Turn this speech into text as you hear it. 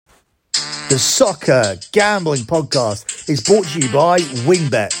The Soccer Gambling Podcast is brought to you by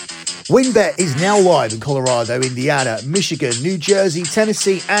WynnBET. WynnBET is now live in Colorado, Indiana, Michigan, New Jersey,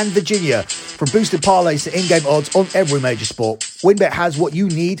 Tennessee, and Virginia. From boosted parlays to in-game odds on every major sport, WynnBET has what you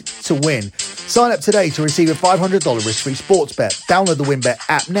need to win. Sign up today to receive a $500 risk-free sports bet. Download the WynnBET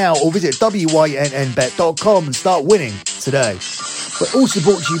app now or visit wynnbet.com and start winning today. We're also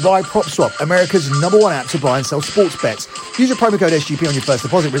brought to you by PropSwap, America's #1 app to buy and sell sports bets. Use a promo code SGP on your first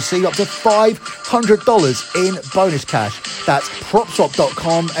deposit. Receive up to $500 in bonus cash. That's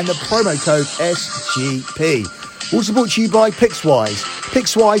PropSwap.com and the promo code SGP. Also brought to you by Pickswise.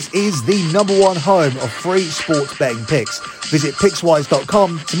 Pickswise is the #1 home of free sports betting picks. Visit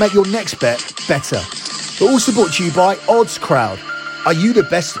Pickswise.com to make your next bet better. We're also brought to you by OddsCrowd. Are you the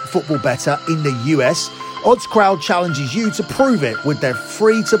best football bettor in the US? OddsCrowd challenges you to prove it with their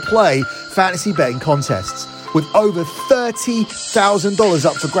free-to-play fantasy betting contests. With over $30,000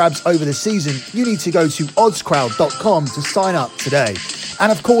 up for grabs over the season, you need to go to oddscrowd.com to sign up today.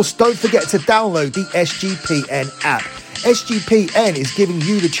 And of course, don't forget to download the SGPN app. SGPN is giving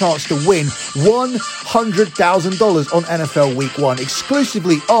you the chance to win $100,000 on NFL Week 1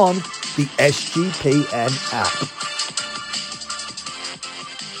 exclusively on the SGPN app.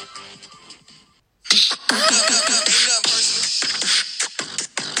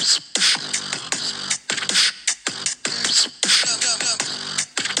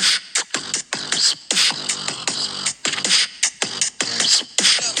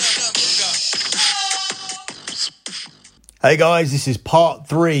 Hey guys, this is part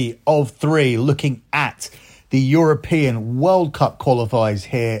 3 of 3 looking at the European World Cup qualifiers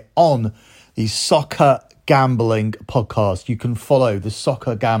here on the Soccer Gambling Podcast. You can follow the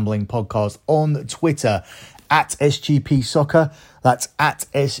Soccer Gambling Podcast on Twitter at SGP Soccer. That's at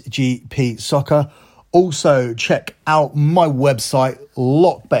SGP Soccer. Also, check out my website,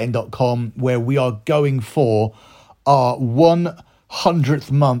 lockbetting.com, where we are going for our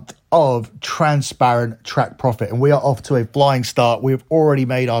 100th month of transparent track profit. And we are off to a flying start. We have already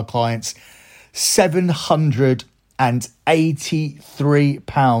made our clients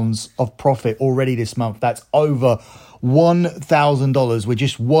 £783 of profit already this month. That's over $1,000. We're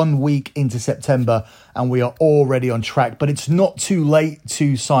just 1 week into September and we are already on track. But it's not too late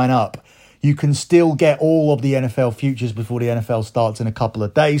to sign up. You can still get all of the NFL futures before the NFL starts in a couple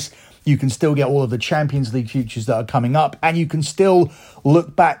of days. You can still get all of the Champions League futures that are coming up, and you can still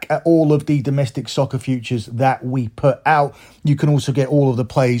look back at all of the domestic soccer futures that we put out. You can also get all of the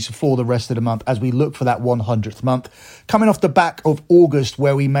plays for the rest of the month as we look for that 100th month. Coming off the back of August,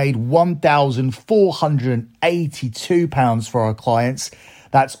 where we made £1,482 for our clients.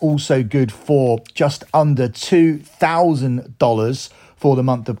 That's also good for just under $2,000 for the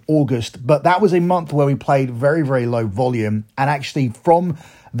month of August. But that was a month where we played very, very low volume. And actually from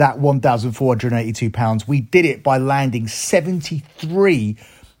that £1,482, we did it by landing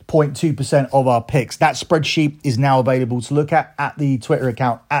 73.2% of our picks. That spreadsheet is now available to look at the Twitter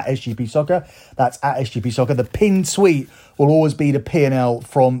account at SGP Soccer. That's at SGP Soccer. The pinned tweet will always be the P&L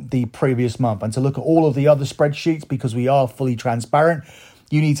from the previous month. And to look at all of the other spreadsheets, because we are fully transparent,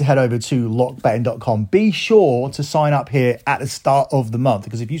 you need to head over to lockbetting.com. Be sure to sign up here at the start of the month,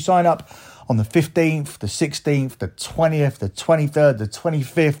 because if you sign up on the 15th, the 16th, the 20th, the 23rd, the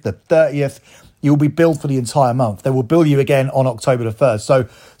 25th, the 30th, you'll be billed for the entire month. They will bill you again on October the 1st. So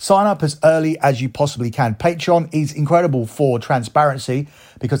sign up as early as you possibly can. Patreon is incredible for transparency,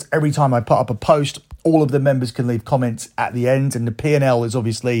 because every time I put up a post, all of the members can leave comments at the end, and the P&L is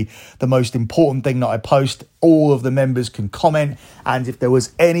obviously the most important thing that I post. All of the members can comment, and if there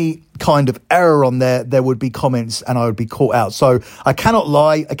was any kind of error on there would be comments and I would be caught out. So I cannot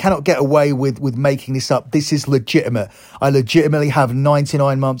lie. I cannot get away with making this up. This is legitimate. I legitimately have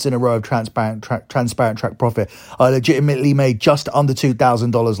 99 months in a row of transparent track profit. I legitimately made just under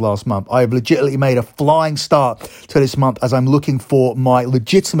 $2,000 last month. I have legitimately made a flying start to this month as I'm looking for my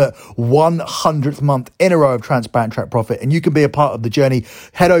legitimate 100th month in a row of transparent track profit. And you can be a part of the journey.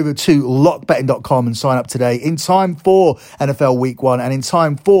 Head over to lockbetting.com and sign up today in time for NFL Week 1 and in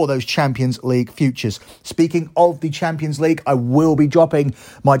time for those Champions League futures. Speaking of the Champions League, I will be dropping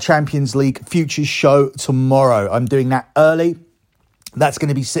my Champions League futures show tomorrow. I'm doing that early. That's going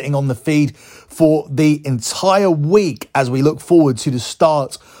to be sitting on the feed for the entire week as we look forward to the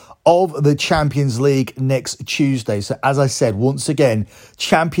start of the Champions League next Tuesday. So as I said, once again,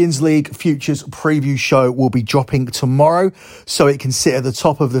 Champions League Futures Preview Show will be dropping tomorrow, so it can sit at the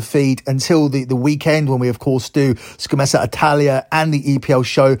top of the feed until the weekend when we, of course, do Scommessa Italia and the EPL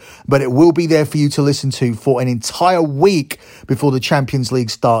show, but it will be there for you to listen to for an entire week before the Champions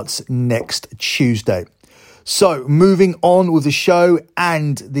League starts next Tuesday. So moving on with the show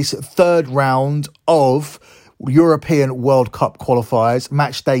and this third round of European World Cup qualifiers,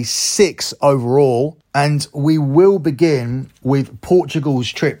 match day 6 overall. And we will begin with Portugal's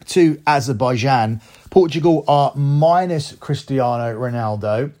trip to Azerbaijan. Portugal are minus Cristiano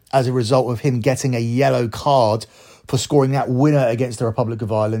Ronaldo as a result of him getting a yellow card for scoring that winner against the Republic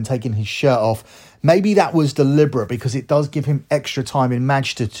of Ireland, taking his shirt off. Maybe that was deliberate because it does give him extra time in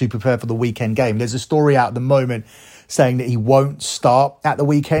Manchester to prepare for the weekend game. There's a story out at the moment saying that he won't start at the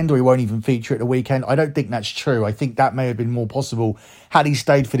weekend or he won't even feature at the weekend. I don't think that's true. I think that may have been more possible had he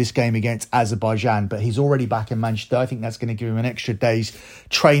stayed for this game against Azerbaijan, but he's already back in Manchester. I think that's going to give him an extra day's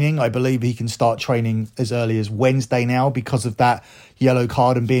training. I believe he can start training as early as Wednesday now because of that yellow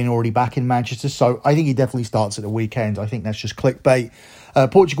card and being already back in Manchester. So I think he definitely starts at the weekend. I think that's just clickbait.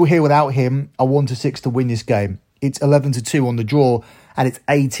 Portugal here without him are 1-6 to win this game. It's 11-2 on the draw and it's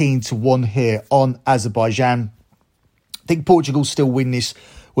 18-1 here on Azerbaijan. I think Portugal still win this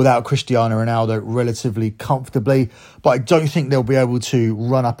without Cristiano Ronaldo relatively comfortably, but I don't think they'll be able to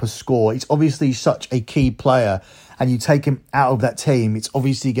run up a score. It's obviously such a key player, and you take him out of that team, it's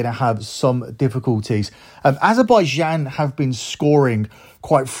obviously going to have some difficulties. Azerbaijan have been scoring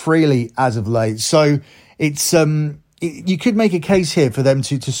quite freely as of late, so it's you could make a case here for them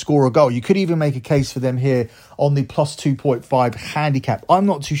to score a goal. You could even make a case for them here on the plus 2.5 handicap. I'm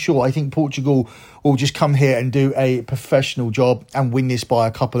not too sure. I think Portugal will just come here and do a professional job and win this by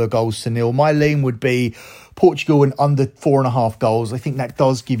a couple of goals to nil. My lean would be Portugal and under 4.5 goals. I think that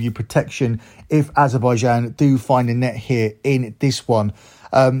does give you protection if Azerbaijan do find a net here in this one.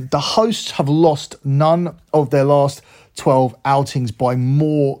 The hosts have lost none of their last 12 outings by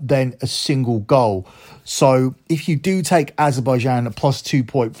more than a single goal. So if you do take Azerbaijan at plus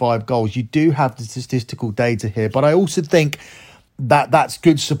 2.5 goals, you do have the statistical data here. But I also think that that's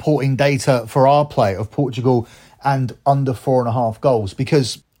good supporting data for our play of Portugal and under 4.5 goals.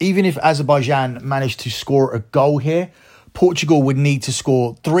 Because even if Azerbaijan managed to score a goal here, Portugal would need to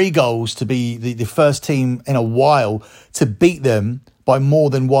score 3 goals to be the first team in a while to beat them by more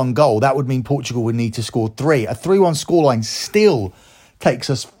than 1 goal. That would mean Portugal would need to score 3. A 3-1 scoreline still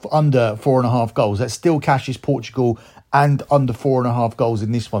takes us under 4.5 goals. That still cashes Portugal and under 4.5 goals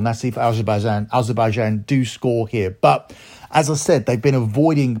in this one. That's if Azerbaijan do score here. But as I said, they've been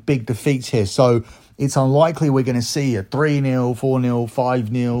avoiding big defeats here. So it's unlikely we're going to see a 3-0, 4-0,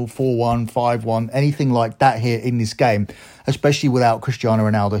 5-0, 4-1, 5-1, anything like that here in this game, especially without Cristiano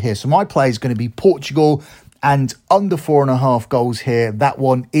Ronaldo here. So my play is going to be Portugal and under 4.5 goals here. That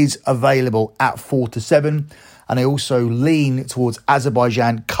one is available at 4-7. And I also lean towards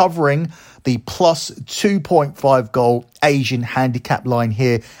Azerbaijan covering the plus 2.5 goal Asian handicap line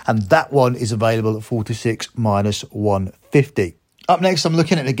here. And that one is available at 4-6 minus 150. Up next, I'm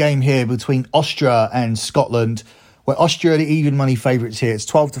looking at the game here between Austria and Scotland, where Austria are the even money favourites here. It's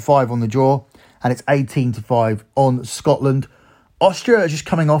 12-5 on the draw and it's 18-5 on Scotland. Austria are just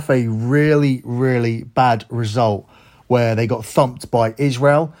coming off a really, really bad result where they got thumped by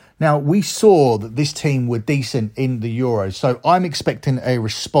Israel. Now, we saw that this team were decent in the Euros, so I'm expecting a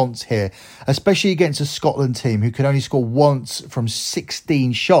response here, especially against a Scotland team who could only score once from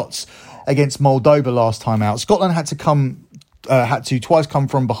 16 shots against Moldova last time out. Scotland had to twice come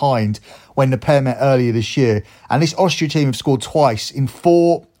from behind when the pair met earlier this year, and this Austria team have scored twice in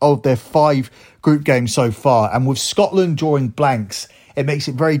 4 of their 5 group games so far. And with Scotland drawing blanks, it makes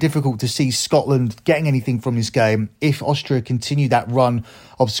it very difficult to see Scotland getting anything from this game if Austria continue that run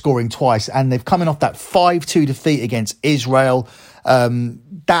of scoring twice. And they've coming off that 5-2 defeat against Israel.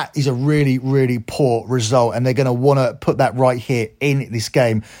 That is a really, really poor result, and they're going to want to put that right here in this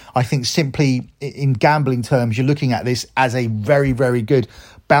game. I think simply in gambling terms, you're looking at this as a very, very good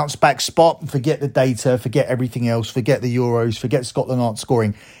bounce back spot. Forget the data, forget everything else, forget the Euros, forget Scotland aren't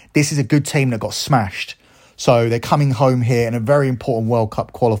scoring. This is a good team that got smashed. So they're coming home here in a very important World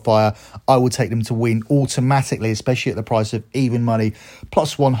Cup qualifier. I will take them to win automatically, especially at the price of even money,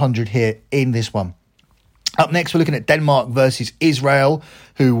 plus 100 here in this one. Up next, we're looking at Denmark versus Israel,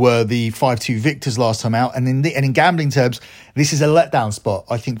 who were the 5-2 victors last time out. And in gambling terms, this is a letdown spot,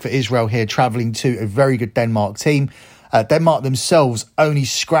 I think, for Israel here, travelling to a very good Denmark team. Denmark themselves only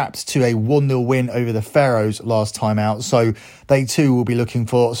scrapped to a 1-0 win over the Faroes last time out. So they too will be looking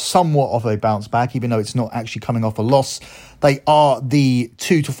for somewhat of a bounce back, even though it's not actually coming off a loss. They are the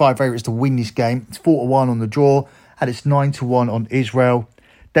 2-5 favourites to win this game. It's 4-1 on the draw and it's 9-1 on Israel.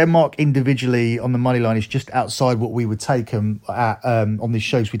 Denmark individually on the money line is just outside what we would take them at on this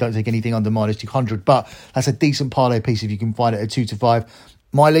show, so we don't take anything under minus 200. But that's a decent parlay piece if you can find it at 2-5.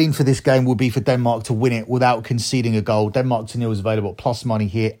 My lean for this game will be for Denmark to win it without conceding a goal. Denmark to nil is available at plus money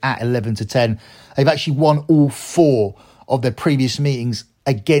here at 11 to 10. They've actually won all 4 of their previous meetings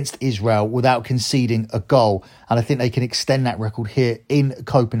against Israel without conceding a goal. And I think they can extend that record here in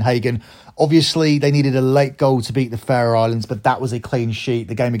Copenhagen. Obviously, they needed a late goal to beat the Faroe Islands, but that was a clean sheet.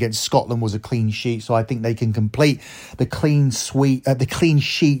 The game against Scotland was a clean sheet. So I think they can complete the clean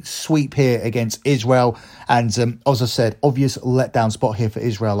sheet sweep here against Israel. And as I said, obvious letdown spot here for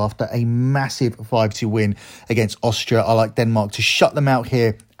Israel after a massive 5-2 win against Austria. I like Denmark to shut them out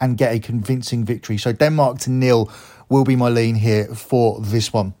here and get a convincing victory. So Denmark to nil will be my lean here for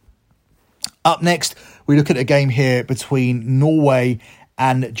this one. Up next, we look at a game here between Norway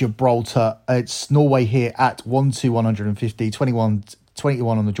and Gibraltar. It's Norway here at 1-150, 21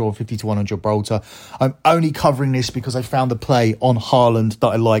 on the draw, 50-1 on Gibraltar. I'm only covering this because I found the play on Haaland that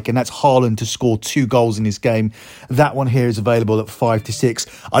I like, and that's Haaland to score 2 goals in this game. That one here is available at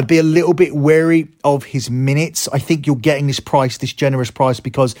 5-6. I'd be a little bit wary of his minutes. I think you're getting this generous price,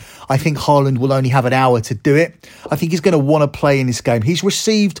 because I think Haaland will only have an hour to do it. I think he's going to want to play in this game. He's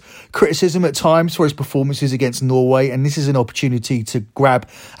received criticism at times for his performances against Norway, and this is an opportunity to grab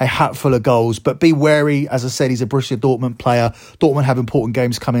a hatful of goals. But be wary, as I said, he's a Borussia Dortmund player. Dortmund have important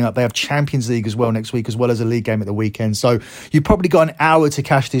games coming up. They have Champions League as well next week, as well as a league game at the weekend. So you've probably got an hour to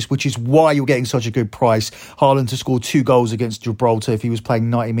cash this, which is why you're getting such a good price. Haaland to score 2 goals against Gibraltar if he was playing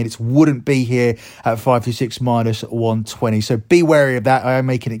 90 minutes wouldn't be here at 5-6 minus 120. So be wary of that. I am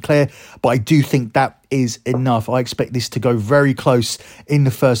making it clear, but I do think that is enough. I expect this to go very close in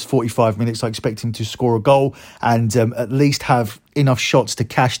the first 45 minutes. I expect him to score a goal and at least have enough shots to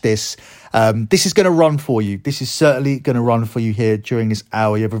cash this. This is going to run for you. This is certainly going to run for you here during this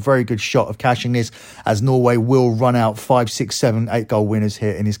hour. You have a very good shot of cashing this, as Norway will run out 5, 6, 7, 8 goal winners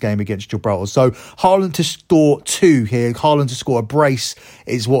here in this game against Gibraltar. So Haaland to score 2 here. Haaland to score a brace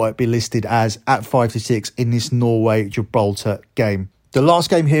is what it'd be listed as at 5-6 in this Norway-Gibraltar game. The last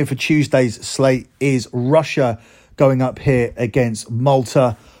game here for Tuesday's slate is Russia going up here against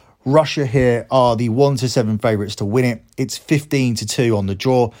Malta. Russia here are the 1-7 favourites to win it. It's 15-2 on the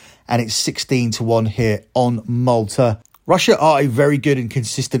draw, and it's 16-1 here on Malta. Russia are a very good and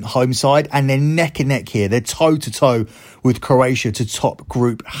consistent home side, and they're neck and neck here. They're toe-to-toe with Croatia to top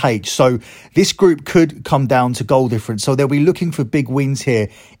Group H. So this group could come down to goal difference. So they'll be looking for big wins here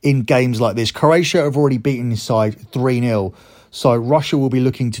in games like this. Croatia have already beaten this side 3-0. So Russia will be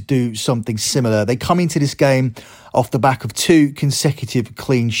looking to do something similar. They come into this game off the back of 2 consecutive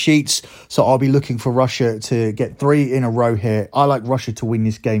clean sheets. So I'll be looking for Russia to get 3 in a row here. I like Russia to win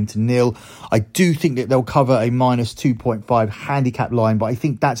this game to nil. I do think that they'll cover a minus 2.5 handicap line, but I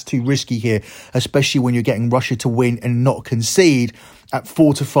think that's too risky here, especially when you're getting Russia to win and not concede at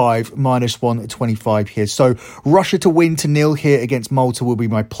 4-5 minus 125 here. So Russia to win to nil here against Malta will be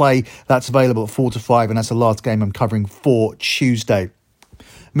my play. That's available at 4-5, and that's the last game I'm covering for Tuesday.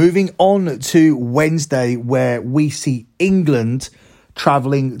 Moving on to Wednesday, where we see England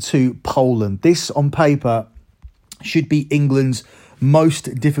travelling to Poland. This on paper should be England's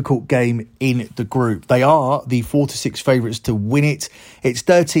most difficult game in the group. They are the 4-6 favourites to win it. It's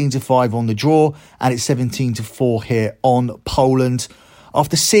 13-5 on the draw, and it's 17-4 here on Poland.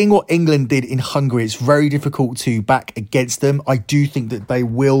 After seeing what England did in Hungary, it's very difficult to back against them. I do think that they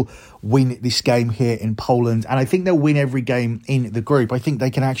will win this game here in Poland, and I think they'll win every game in the group. I think they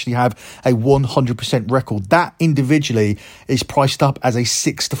can actually have a 100% record. That individually is priced up as a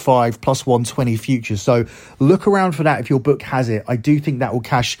 6-5 plus 120 future. So look around for that if your book has it. I do think that will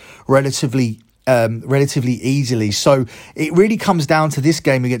cash relatively easily. So it really comes down to this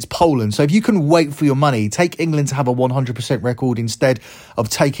game against Poland. So if you can wait for your money, take England to have a 100% record instead of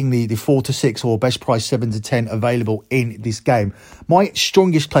taking the 4-6 or best price 7-10 available in this game. My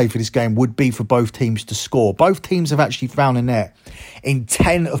strongest play for this game would be for both teams to score. Both teams have actually found a net in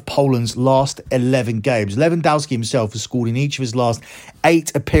 10 of Poland's last 11 games. Lewandowski himself has scored in each of his last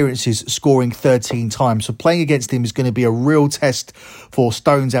 8 appearances, scoring 13 times. So playing against him is going to be a real test for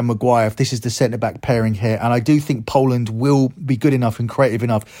Stones and Maguire if this is the centre-back pairing here. And I do think Poland will be good enough and creative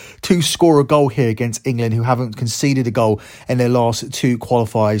enough to score a goal here against England, who haven't conceded a goal in their last 2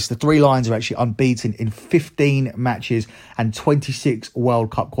 qualifiers. The Three Lions are actually unbeaten in 15 matches and 26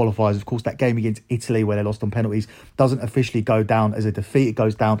 World Cup qualifiers. Of course, that game against Italy where they lost on penalties doesn't officially go down as a defeat. It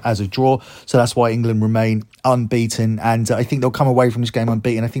goes down as a draw. So that's why England remain unbeaten. And I think they'll come away from this game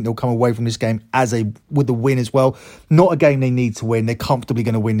unbeaten. I think they'll come away from this game with a win as well. Not a game they need to win. They're comfortably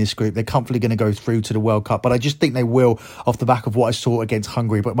going to win this group. They're comfortably going to go through to the World Cup. But I just think they will off the back of what I saw against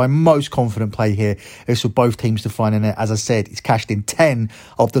Hungary. But my most confident play here is for both teams to find a net. As I said, it's cashed in 10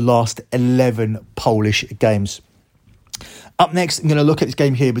 of the last 11 Polish games. Up next, I'm going to look at this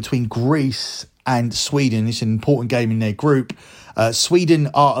game here between Greece and Sweden. It's an important game in their group. Sweden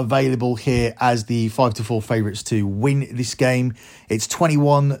are available here as the 5-4 favourites to win this game. It's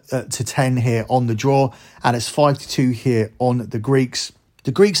 21-10 here on the draw, and it's 5-2 here on the Greeks.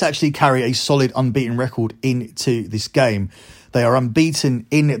 The Greeks actually carry a solid unbeaten record into this game. They are unbeaten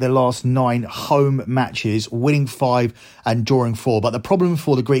in their last 9 home matches, winning 5 and drawing 4. But the problem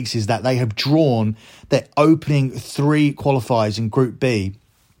for the Greeks is that they have drawn their opening 3 qualifiers in Group B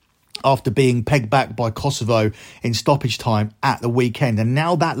after being pegged back by Kosovo in stoppage time at the weekend. And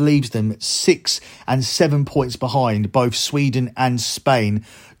now that leaves them 6 and 7 points behind both Sweden and Spain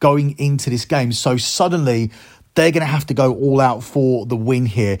going into this game. So suddenly they're going to have to go all out for the win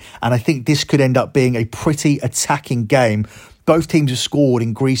here. And I think this could end up being a pretty attacking game. Both teams have scored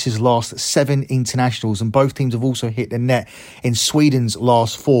in Greece's last 7 internationals, and both teams have also hit the net in Sweden's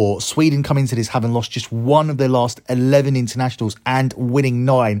last 4. Sweden come into this having lost just 1 of their last 11 internationals and winning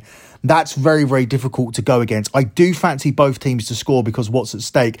 9. That's very, very difficult to go against. I do fancy both teams to score because what's at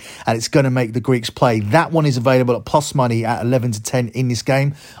stake, and it's going to make the Greeks play. That one is available at plus money at 11-10 in this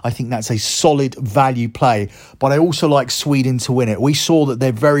game. I think that's a solid value play, but I also like Sweden to win it. We saw that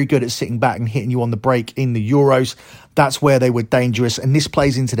they're very good at sitting back and hitting you on the break in the Euros. That's where they were dangerous, and this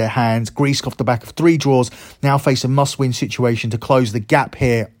plays into their hands. Greece, off the back of 3 draws, now face a must-win situation to close the gap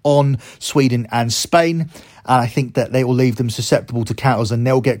here on Sweden and Spain. And I think that they will leave them susceptible to counters and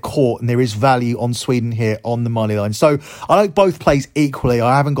they'll get caught, and there is value on Sweden here on the money line. So I like both plays equally.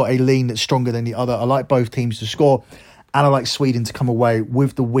 I haven't got a lean that's stronger than the other. I like both teams to score, and I like Sweden to come away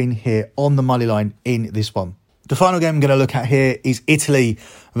with the win here on the money line in this one. The final game I'm going to look at here is Italy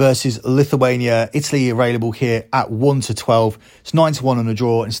versus Lithuania. Italy available here at 1-12. It's 9-1 on the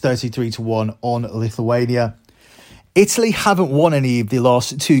draw, and it's 33-1 on Lithuania. Italy haven't won any of the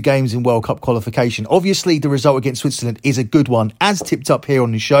last 2 games in World Cup qualification. Obviously, the result against Switzerland is a good one. As tipped up here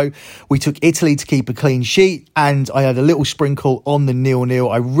on the show, we took Italy to keep a clean sheet, and I had a little sprinkle on the 0-0.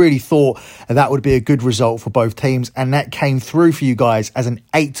 I really thought that would be a good result for both teams, and that came through for you guys as an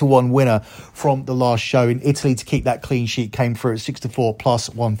 8-1 winner from the last show. In Italy to keep that clean sheet came through at 6-4 plus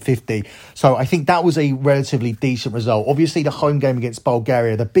 150. So I think that was a relatively decent result. Obviously, the home game against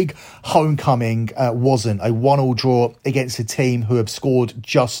Bulgaria, the big homecoming wasn't. A 1-1 draw against a team who have scored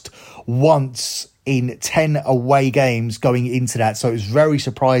just once in 10 away games going into that. So it was very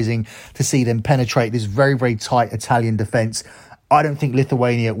surprising to see them penetrate this very, very tight Italian defence. I don't think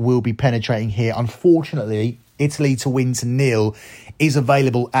Lithuania will be penetrating here. Unfortunately, Italy to win to 0 is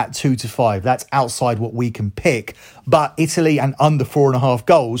available at 2-5. That's outside what we can pick. But Italy and under 4.5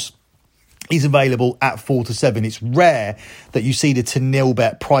 goals is available at 4-7. It's rare that you see the to 0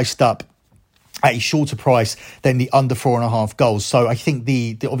 bet priced up at a shorter price than the under 4.5 goals. So I think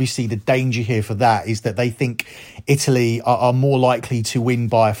the obviously the danger here for that is that they think Italy are more likely to win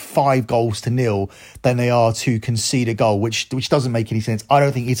by 5-0 than they are to concede a goal, which doesn't make any sense. I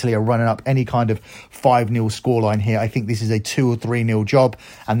don't think Italy are running up any kind of 5-0 scoreline here. I think this is a 2 or 3-0 job,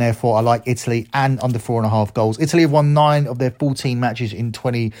 and therefore I like Italy and under 4.5 goals. Italy have won 9 of their 14 matches in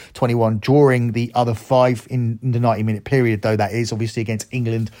 2021, drawing the other 5 in the 90-minute period, though that is obviously against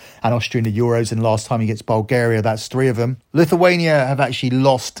England and Austria in the Euros, and last time against Bulgaria, that's 3 of them. Lithuania have actually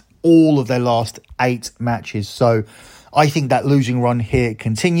lost all of their last 8 matches. So I think that losing run here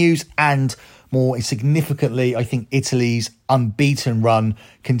continues, and more significantly, I think Italy's unbeaten run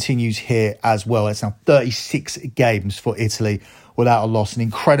continues here as well. It's now 36 games for Italy without a loss. An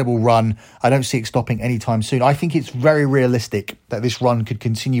incredible run. I don't see it stopping anytime soon. I think it's very realistic that this run could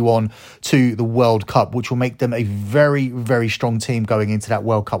continue on to the World Cup, which will make them a very, very strong team going into that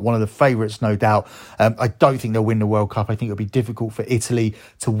World Cup. One of the favourites, no doubt. I don't think they'll win the World Cup. I think it'll be difficult for Italy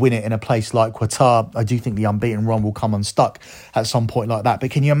to win it in a place like Qatar. I do think the unbeaten run will come unstuck at some point like that.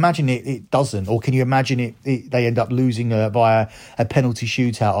 But can you imagine it doesn't? Or can you imagine they end up losing via a penalty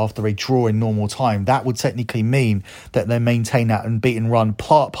shootout after a draw in normal time? That would technically mean that they maintain that unbeaten run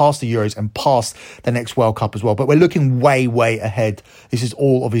past the Euros and past the next World Cup as well. But we're looking way, way ahead. This is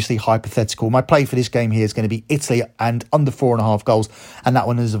all obviously hypothetical. My play for this game here is going to be Italy and under 4.5 goals, and that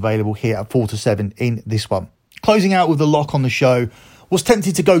one is available here at 4-7 in this one. Closing out with the lock on the show, was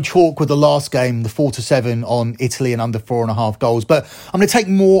tempted to go chalk with the last game, the 4-7 on Italy and under 4.5 goals. But I'm going to take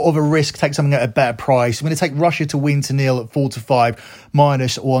more of a risk, take something at a better price. I'm going to take Russia to win to 0 at 4-5,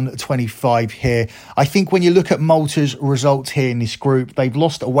 minus 125 here. I think when you look at Malta's results here in this group, they've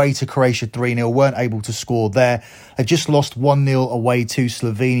lost away to Croatia 3-0, weren't able to score there. They've just lost 1-0 away to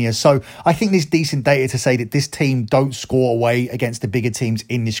Slovenia. So I think there's decent data to say that this team don't score away against the bigger teams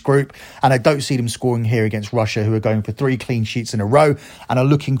in this group. And I don't see them scoring here against Russia, who are going for 3 clean sheets in a row. and are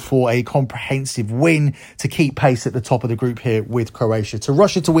looking for a comprehensive win to keep pace at the top of the group here with Croatia. To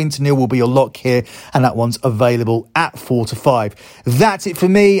Russia to win to nil will be your lock here, and that one's available at 4-5. That's it for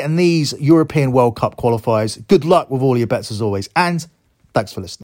me and these European World Cup qualifiers. Good luck with all your bets as always, and thanks for listening.